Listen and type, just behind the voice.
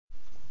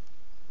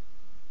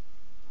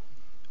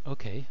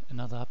Okay,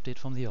 another update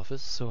from the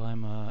office. So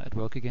I'm at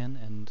work again,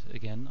 and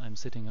again I'm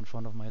sitting in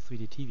front of my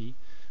 3D TV,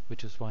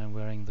 which is why I'm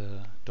wearing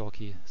the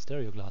dorky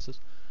stereo glasses.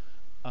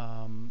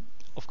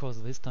 Of course,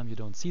 this time you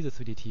don't see the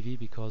 3D TV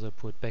because I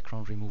put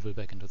background removal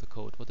back into the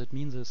code. What that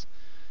means is,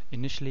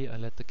 initially I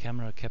let the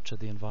camera capture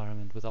the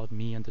environment without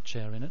me and the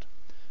chair in it.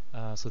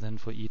 So then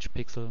for each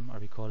pixel I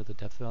recorded the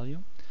depth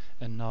value,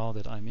 and now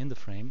that I'm in the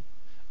frame,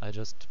 I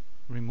just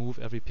remove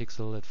every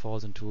pixel that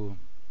falls into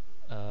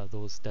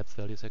those depth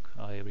values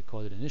I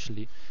recorded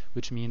initially,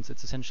 which means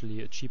it's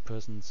essentially a cheap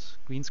person's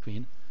green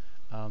screen.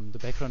 The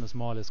background is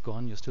more or less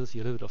gone. You still see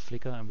a little bit of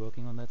flicker. I'm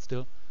working on that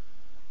still.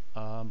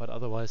 But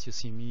otherwise you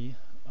see me,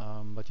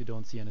 but you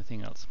don't see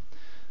anything else.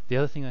 The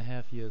other thing I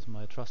have here is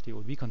my trusty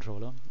old Wii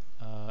controller,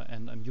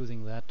 and I'm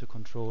using that to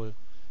control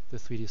the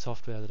 3D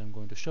software that I'm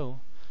going to show.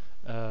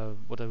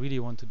 What I really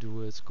want to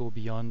do is go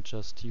beyond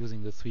just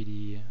using the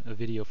 3D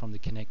video from the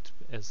Kinect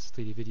as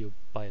 3D video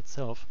by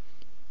itself,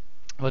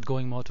 but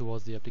going more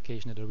towards the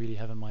application that I really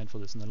have in mind for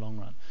this in the long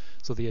run.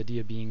 So the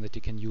idea being that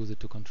you can use it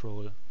to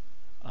control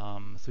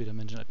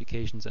three-dimensional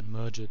applications and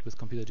merge it with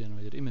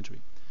computer-generated imagery.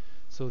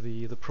 So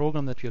the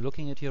program that we're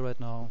looking at here right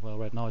now, well,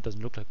 right now it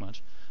doesn't look like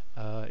much,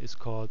 is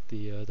called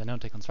the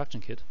Nanotech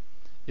construction kit.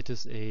 It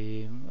is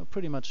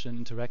pretty much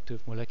an interactive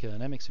molecular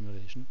dynamics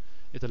simulation.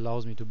 It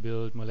allows me to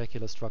build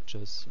molecular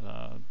structures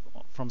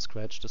from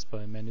scratch just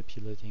by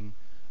manipulating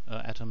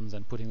atoms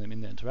and putting them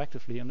in there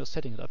interactively. I'm just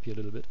setting it up here a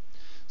little bit.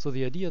 So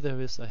the idea there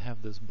is I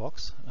have this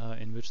box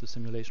in which the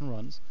simulation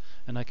runs,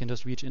 and I can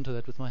just reach into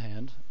that with my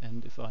hand,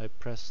 and if I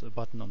press a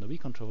button on the Wii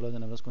controller,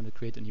 then I'm just going to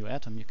create a new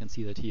atom. You can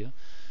see that here.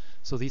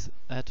 So these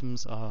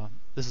atoms are,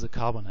 this is a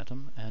carbon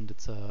atom, and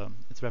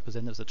it's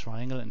represented as a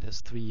triangle and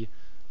has three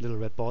little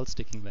red balls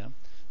sticking there.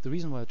 The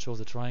reason why I chose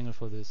a triangle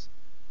for this,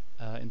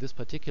 in this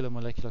particular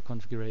molecular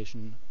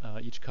configuration,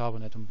 each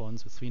carbon atom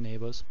bonds with three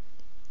neighbors,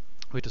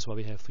 which is why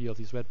we have three of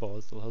these red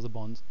balls. Those are the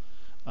bonds,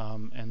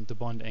 and the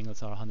bond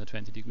angles are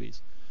 120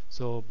 degrees.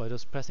 So by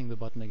just pressing the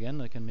button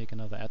again, I can make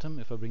another atom.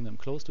 If I bring them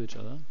close to each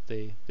other,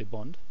 they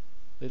bond.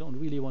 They don't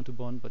really want to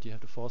bond, but you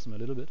have to force them a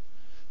little bit.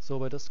 So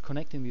by just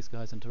connecting these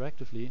guys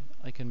interactively,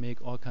 I can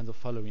make all kinds of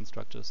fullerene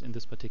structures in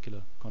this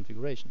particular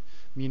configuration.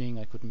 Meaning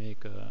I could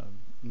make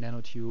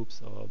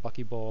nanotubes or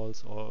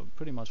buckyballs or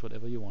pretty much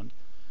whatever you want.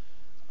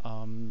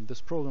 This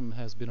program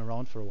has been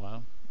around for a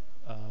while,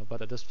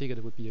 but I just figured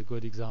it would be a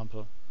good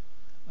example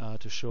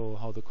to show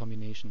how the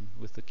combination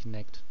with the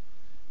Kinect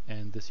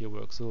and this here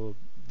works. So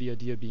the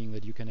idea being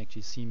that you can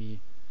actually see me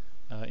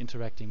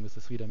interacting with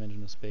the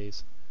three-dimensional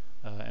space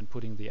and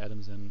putting the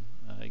atoms in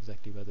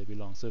exactly where they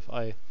belong. So if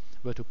I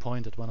were to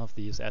point at one of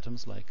these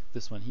atoms, like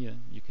this one here,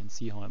 you can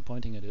see how I'm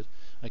pointing at it.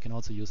 I can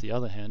also use the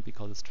other hand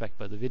because it's tracked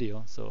by the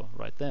video, so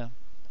right there.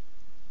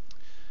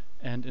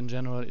 And in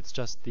general, it's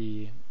just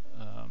the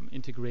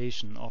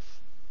integration of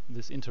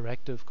this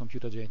interactive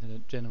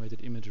computer-generated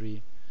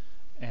imagery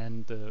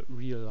and the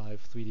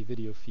real-life 3D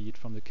video feed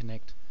from the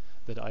Kinect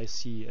that I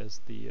see as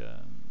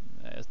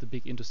the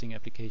big interesting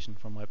application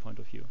from my point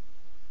of view.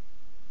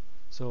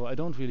 So I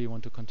don't really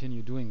want to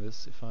continue doing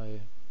this. If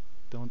I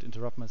don't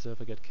interrupt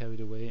myself, I get carried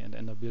away and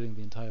end up building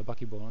the entire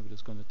buckyball, which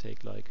is going to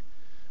take, like,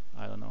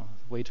 I don't know,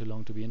 way too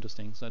long to be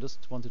interesting. So I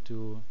just wanted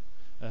to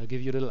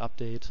give you a little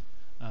update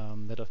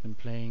that I've been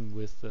playing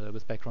with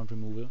background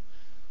removal.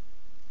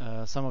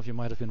 Some of you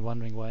might have been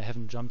wondering why I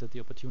haven't jumped at the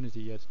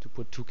opportunity yet to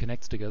put two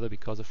Kinects together,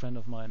 because a friend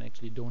of mine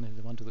actually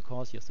donated one to the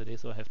cause yesterday,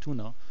 so I have two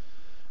now.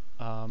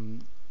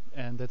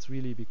 And that's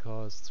really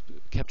because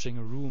capturing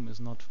a room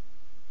is not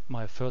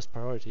my first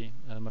priority.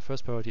 My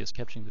first priority is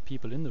capturing the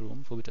people in the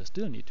room, for which I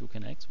still need two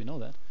Kinects, we know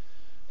that,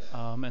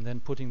 and then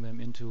putting them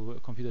into a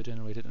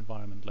computer-generated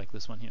environment like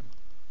this one here.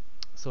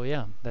 So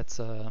yeah, that's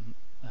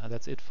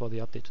it for the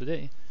update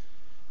today.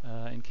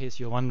 In case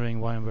you're wondering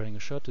why I'm wearing a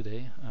shirt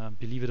today,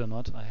 believe it or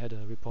not, I had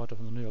a reporter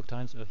from the New York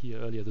Times here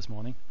earlier this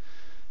morning.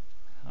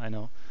 I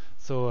know.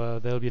 So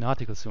there'll be an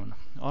article soon.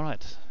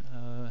 Alright,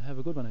 have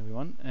a good one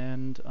everyone,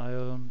 and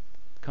I'll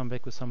come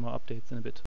back with some more updates in a bit.